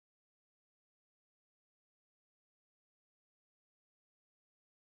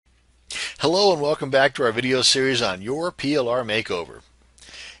Hello and welcome back to our video series on your PLR makeover.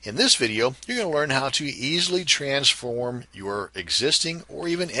 In this video, you're going to learn how to easily transform your existing or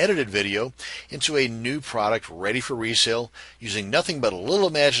even edited video into a new product ready for resale using nothing but a little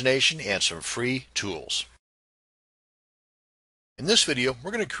imagination and some free tools. In this video, we're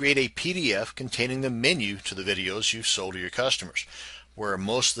going to create a PDF containing the menu to the videos you've sold to your customers, where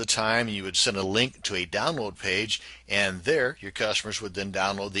most of the time you would send a link to a download page, and there your customers would then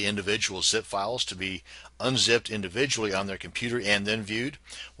download the individual zip files to be unzipped individually on their computer and then viewed.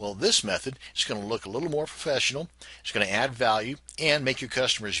 Well, this method is going to look a little more professional. It's going to add value and make your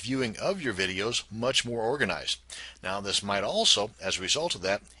customers' viewing of your videos much more organized. Now, this might also, as a result of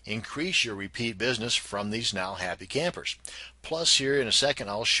that, increase your repeat business from these now happy campers. Plus, here in a second,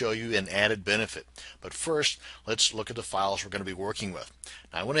 I'll show you an added benefit. But first, let's look at the files we're going to be working with.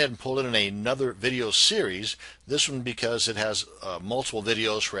 Now, I went ahead and pulled in another video series, this one because it has multiple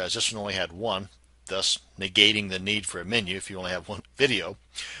videos, whereas this one only had one, thus negating the need for a menu if you only have one video.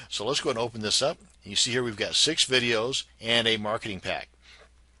 So let's go ahead and open this up. You see here we've got 6 videos and a marketing pack.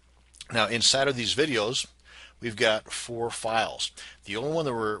 Now, inside of these videos, we've got 4 files. The only one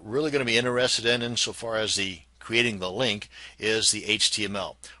that we're really going to be interested in insofar as the creating the link is the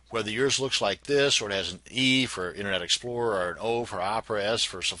HTML. Whether yours looks like this or it has an E for Internet Explorer or an O for Opera, S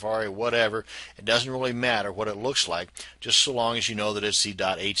for Safari, whatever, it doesn't really matter what it looks like, just so long as you know that it's the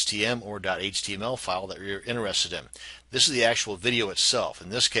 .htm or .html file that you're interested in. This is the actual video itself. In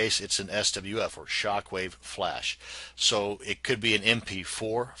this case, it's an SWF or Shockwave Flash. So it could be an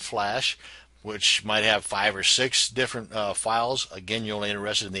MP4 flash, which might have 5 or 6 different files. Again, you're only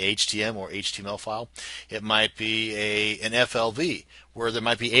interested in the HTML or HTML file. It might be an FLV, where there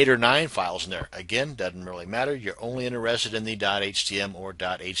might be 8 or 9 files in there. Again, doesn't really matter. You're only interested in the .htm or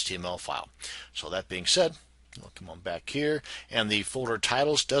 .html file. So that being said, we'll come on back here, and the folder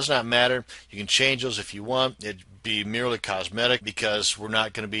titles does not matter. You can change those if you want. It'd be merely cosmetic because we're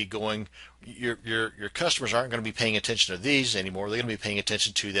not going to be going. Your customers aren't going to be paying attention to these anymore. They're going to be paying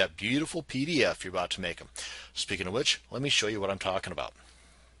attention to that beautiful PDF you're about to make them. Speaking of which, let me show you what I'm talking about.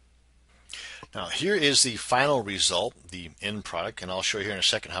 Now, here is the final result, the end product, and I'll show you here in a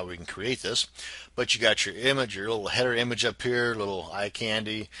second how we can create this. But you got your image, your little header image up here, little eye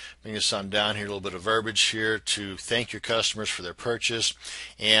candy. Bring this on down here, a little bit of verbiage here to thank your customers for their purchase,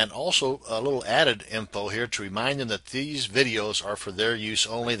 and also a little added info here to remind them that these videos are for their use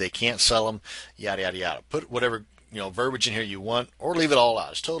only. They can't sell them, yada yada yada. Put whatever verbiage in here you want, or leave it all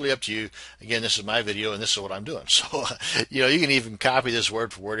out. It's totally up to you. Again, this is my video, and this is what I'm doing. So, you can even copy this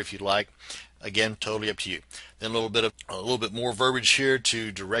word for word if you'd like. Again, totally up to you. Then a little bit more verbiage here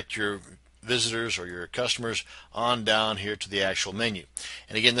to direct your visitors or your customers on down here to the actual menu.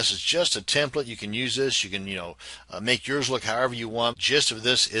 And again, this is just a template. You can use this. You can make yours look however you want. The gist of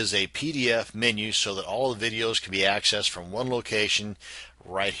this is a PDF menu so that all the videos can be accessed from one location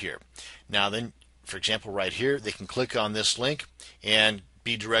right here. Now then, for example, right here, they can click on this link and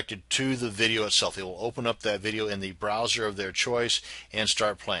be directed to the video itself. It will open up that video in the browser of their choice and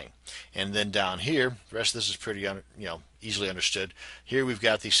start playing. And then down here, the rest of this is pretty easily understood. Here we've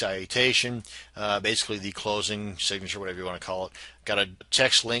got the salutation, basically the closing signature, whatever you want to call it. Got a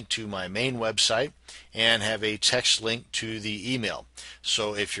text link to my main website and have a text link to the email.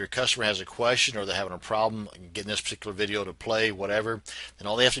 So if your customer has a question or they're having a problem getting this particular video to play, whatever, then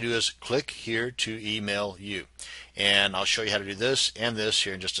all they have to do is click here to email you. And I'll show you how to do this and this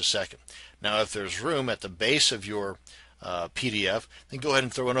here in just a second. Now, if there's room at the base of your PDF, then go ahead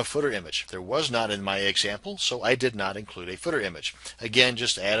and throw in a footer image. There was not in my example, so I did not include a footer image. Again,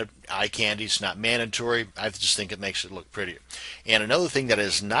 just added eye candy. It's not mandatory. I just think it makes it look prettier. And another thing that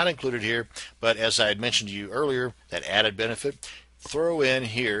is not included here, but as I had mentioned to you earlier, that added benefit, throw in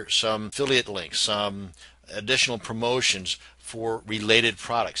here some affiliate links, some additional promotions for related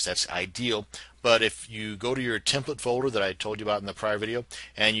products. That's ideal. But if you go to your template folder that I told you about in the prior video,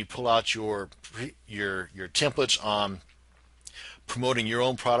 and you pull out your templates on promoting your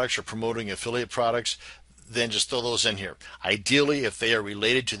own products or promoting affiliate products, then just throw those in here. Ideally, if they are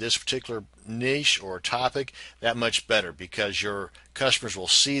related to this particular niche or topic, that much better, because your customers will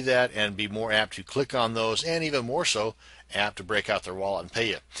see that and be more apt to click on those, and even more so apt to break out their wallet and pay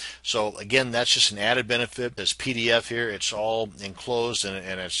you. So again, that's just an added benefit. This PDF here, it's all enclosed, and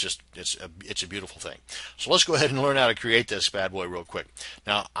it's a beautiful thing. So let's go ahead and learn how to create this bad boy real quick.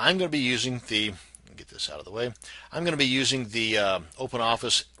 Now, I'm going to be using the get this out of the way. I'm going to be using the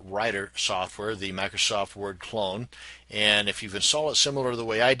OpenOffice Writer software, the Microsoft Word clone. And if you've installed it similar to the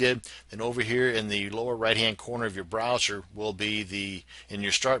way I did, then over here in the lower right hand corner of your browser will be in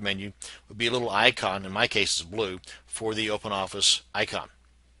your start menu, will be a little icon, in my case it's blue, for the OpenOffice icon.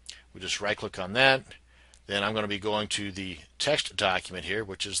 We just right click on that. Then I'm going to be going to the text document here,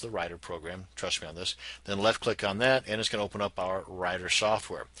 which is the Writer program. Trust me on this. Then left click on that, and it's going to open up our Writer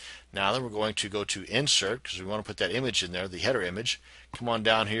software. Now then we're going to go to Insert, because we want to put that image in there, the header image. Come on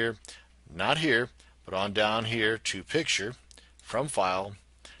down here, not here, but on down here to Picture, from File,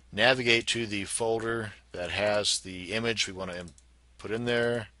 navigate to the folder that has the image we want to put in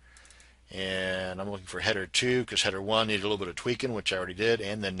there. And I'm looking for header 2 because header 1 needed a little bit of tweaking, which I already did,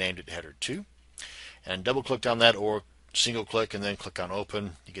 and then named it header 2. And double click on that, or single click and then click on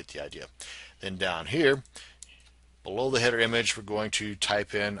open. You get the idea. Then down here below the header image, we're going to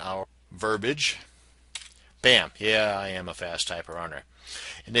type in our verbiage. Bam. Yeah, I am a fast typer, aren't I?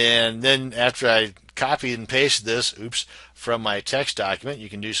 And then after I copied and pasted this, from my text document, you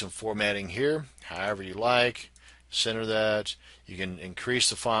can do some formatting here, however you like. Center that. You can increase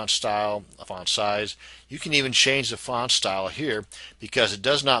the font style, font size. You can even change the font style here, because it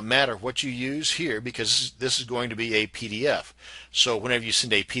does not matter what you use here, because this is going to be a PDF. So whenever you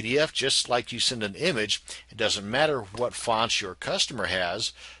send a PDF, just like you send an image, it doesn't matter what fonts your customer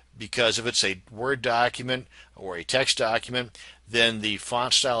has, because if it's a Word document or a text document, then the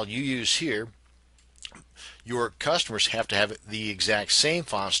font style you use here, your customers have to have the exact same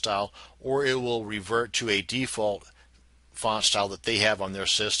font style, or it will revert to a default font style that they have on their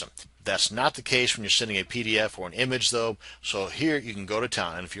system. That's not the case when you're sending a PDF or an image though, so here you can go to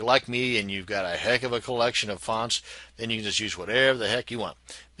town. And if you're like me and you've got a heck of a collection of fonts, then you can just use whatever the heck you want,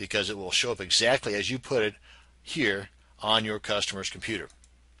 because it will show up exactly as you put it here on your customer's computer.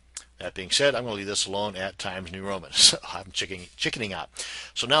 That being said, I'm going to leave this alone at Times New Roman. So I'm chickening out.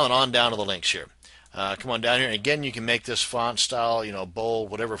 So now on down to the links here. Come on down here, and again you can make this font style,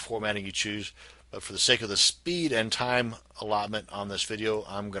 bold, whatever formatting you choose. But for the sake of the speed and time allotment on this video,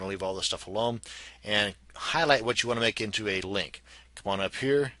 I'm going to leave all this stuff alone and highlight what you want to make into a link. Come on up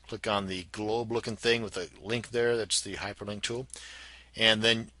here, click on the globe looking thing with a link there. That's the hyperlink tool. And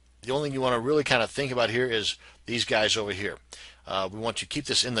then the only thing you want to really kind of think about here is these guys over here. We want to keep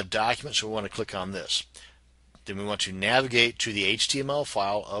this in the document, so we want to click on this. Then we want to navigate to the HTML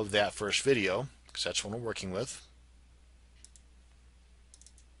file of that first video, because that's what we're working with.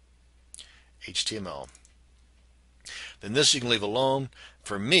 HTML. Then this you can leave alone.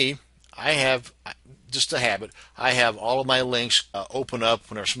 For me, I have just a habit. I have all of my links open up.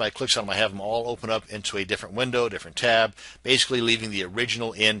 Whenever somebody clicks on them, I have them all open up into a different window, different tab, basically leaving the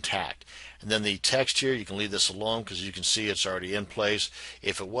original intact. And then the text here, you can leave this alone because you can see it's already in place.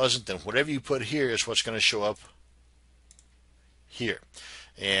 If it wasn't, then whatever you put here is what's going to show up here.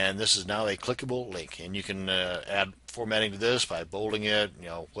 And this is now a clickable link, and you can add formatting to this by bolding it,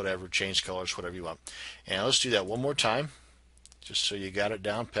 whatever, change colors, whatever you want. And let's do that one more time, just so you got it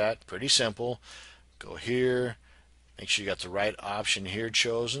down pat. Pretty simple. Go here, make sure you got the right option here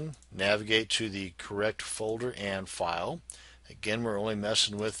chosen, navigate to the correct folder and file. Again, we're only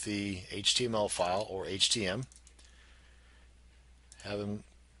messing with the HTML file or HTM.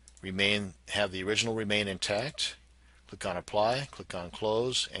 Have the original remain intact. Click on Apply, click on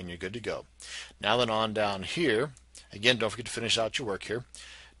Close, and you're good to go. Now then on down here, again, don't forget to finish out your work here.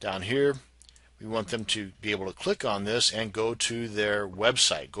 Down here, we want them to be able to click on this and go to their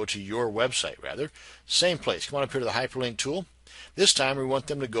website, go to your website rather. Same place. Come on up here to the hyperlink tool. This time we want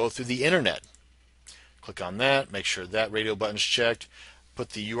them to go through the internet. Click on that, make sure that radio button's checked. Put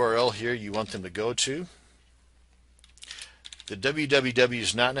the URL here you want them to go to. The www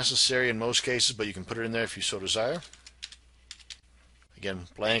is not necessary in most cases, but you can put it in there if you so desire. Again,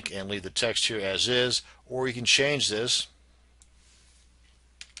 blank, and leave the text here as is, or you can change this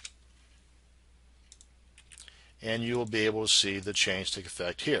and you will be able to see the change take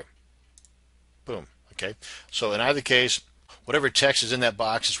effect here. Boom. Okay, so in either case, whatever text is in that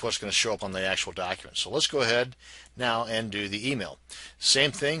box is what's going to show up on the actual document. So let's go ahead now and do the email.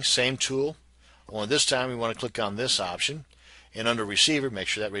 Same thing, same tool, only this time we want to click on this option. And under receiver, make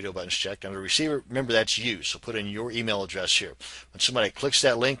sure that radio button's checked. Under receiver, remember that's you, so put in your email address here. When somebody clicks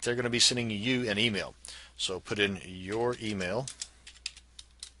that link, they're going to be sending you an email. So put in your email.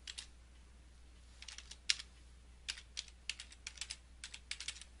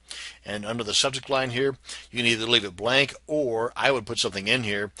 And under the subject line here, you can either leave it blank, or I would put something in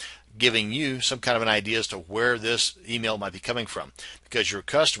here giving you some kind of an idea as to where this email might be coming from. Because your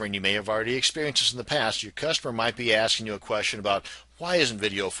customer, and you may have already experienced this in the past, your customer might be asking you a question about why isn't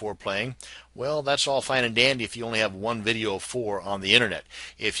video 4 playing? Well, that's all fine and dandy if you only have one video 4 on the internet.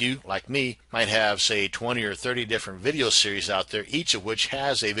 If you, like me, might have say 20 or 30 different video series out there, each of which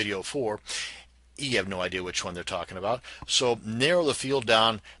has a video 4, you have no idea which one they're talking about. So narrow the field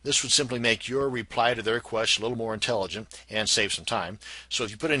down. This would simply make your reply to their request a little more intelligent and save some time. So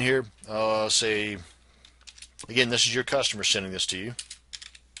if you put in here, say, again, this is your customer sending this to you.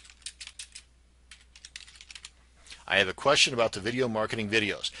 I have a question about the video marketing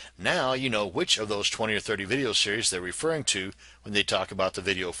videos. Now you know which of those 20 or 30 video series they're referring to when they talk about the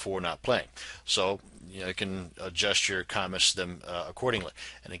video for not playing. So you can adjust your comments to them accordingly.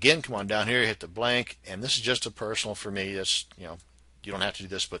 And again, come on down here, hit the blank, and this is just a personal for me. That's, you don't have to do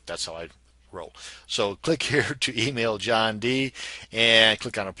this, but that's how I roll. So click here to email John D. and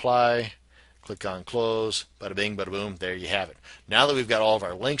click on apply. Click on close, bada bing, bada boom, there you have it. Now that we've got all of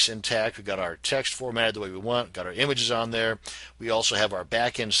our links intact, we've got our text formatted the way we want, got our images on there, we also have our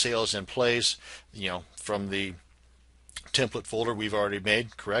back-end sales in place, from the template folder we've already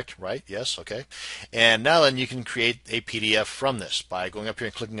made, correct? Right? Yes? Okay. And now then you can create a PDF from this by going up here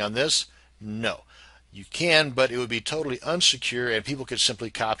and clicking on this. No. You can, but it would be totally unsecure and people could simply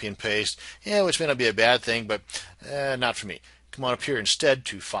copy and paste, which may not be a bad thing, but not for me. Come on up here instead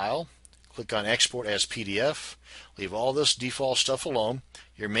to File. Click on Export as PDF. Leave all this default stuff alone.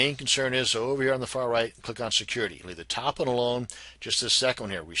 Your main concern is over here on the far right, click on Security. Leave the top one alone. Just this second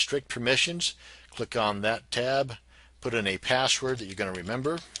one here, Restrict Permissions. Click on that tab. Put in a password that you're going to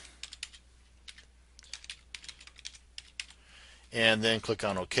remember. And then click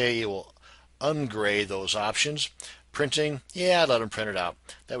on OK. It will ungray those options. Printing, let them print it out.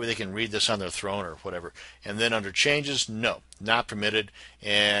 That way they can read this on their throne or whatever. And then under changes, no, not permitted.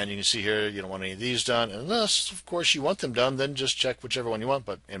 And you can see here you don't want any of these done. Unless, of course, you want them done, then just check whichever one you want.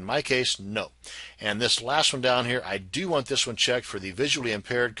 But in my case, no. And this last one down here, I do want this one checked for the visually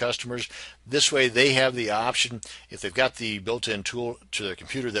impaired customers. This way they have the option, if they've got the built-in tool to their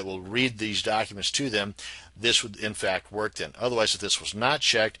computer that will read these documents to them, this would in fact work then. Otherwise, if this was not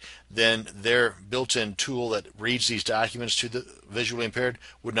checked, then their built-in tool that reads these documents to the visually impaired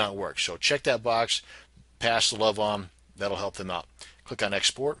would not work. So check that box, pass the love on, that'll help them out. Click on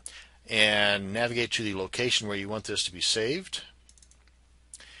Export and navigate to the location where you want this to be saved.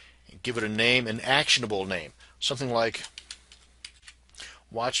 And give it a name, an actionable name, something like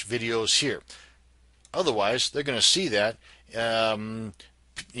watch videos here. Otherwise, they're going to see that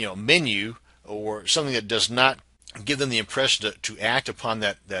menu or something that does not give them the impression to act upon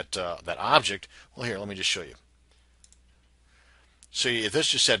that object. Well, here, let me just show you. So if this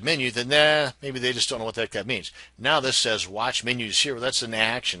just said menu, then maybe they just don't know what the heck that means. Now this says watch menus here. Well, that's an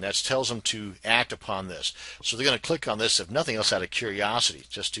action. That tells them to act upon this. So they're going to click on this, if nothing else, out of curiosity,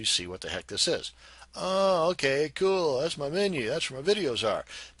 just to see what the heck this is. Oh, okay, cool. That's my menu. That's where my videos are.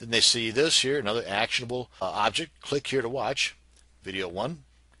 Then they see this here, another actionable object. Click here to watch. Video 1.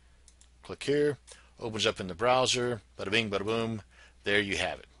 Click here. Opens up in the browser. Bada bing, bada boom. There you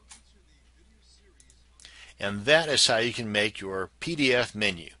have it. And that is how you can make your PDF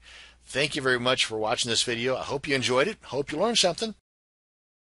menu. Thank you very much for watching this video. I hope you enjoyed it. Hope you learned something.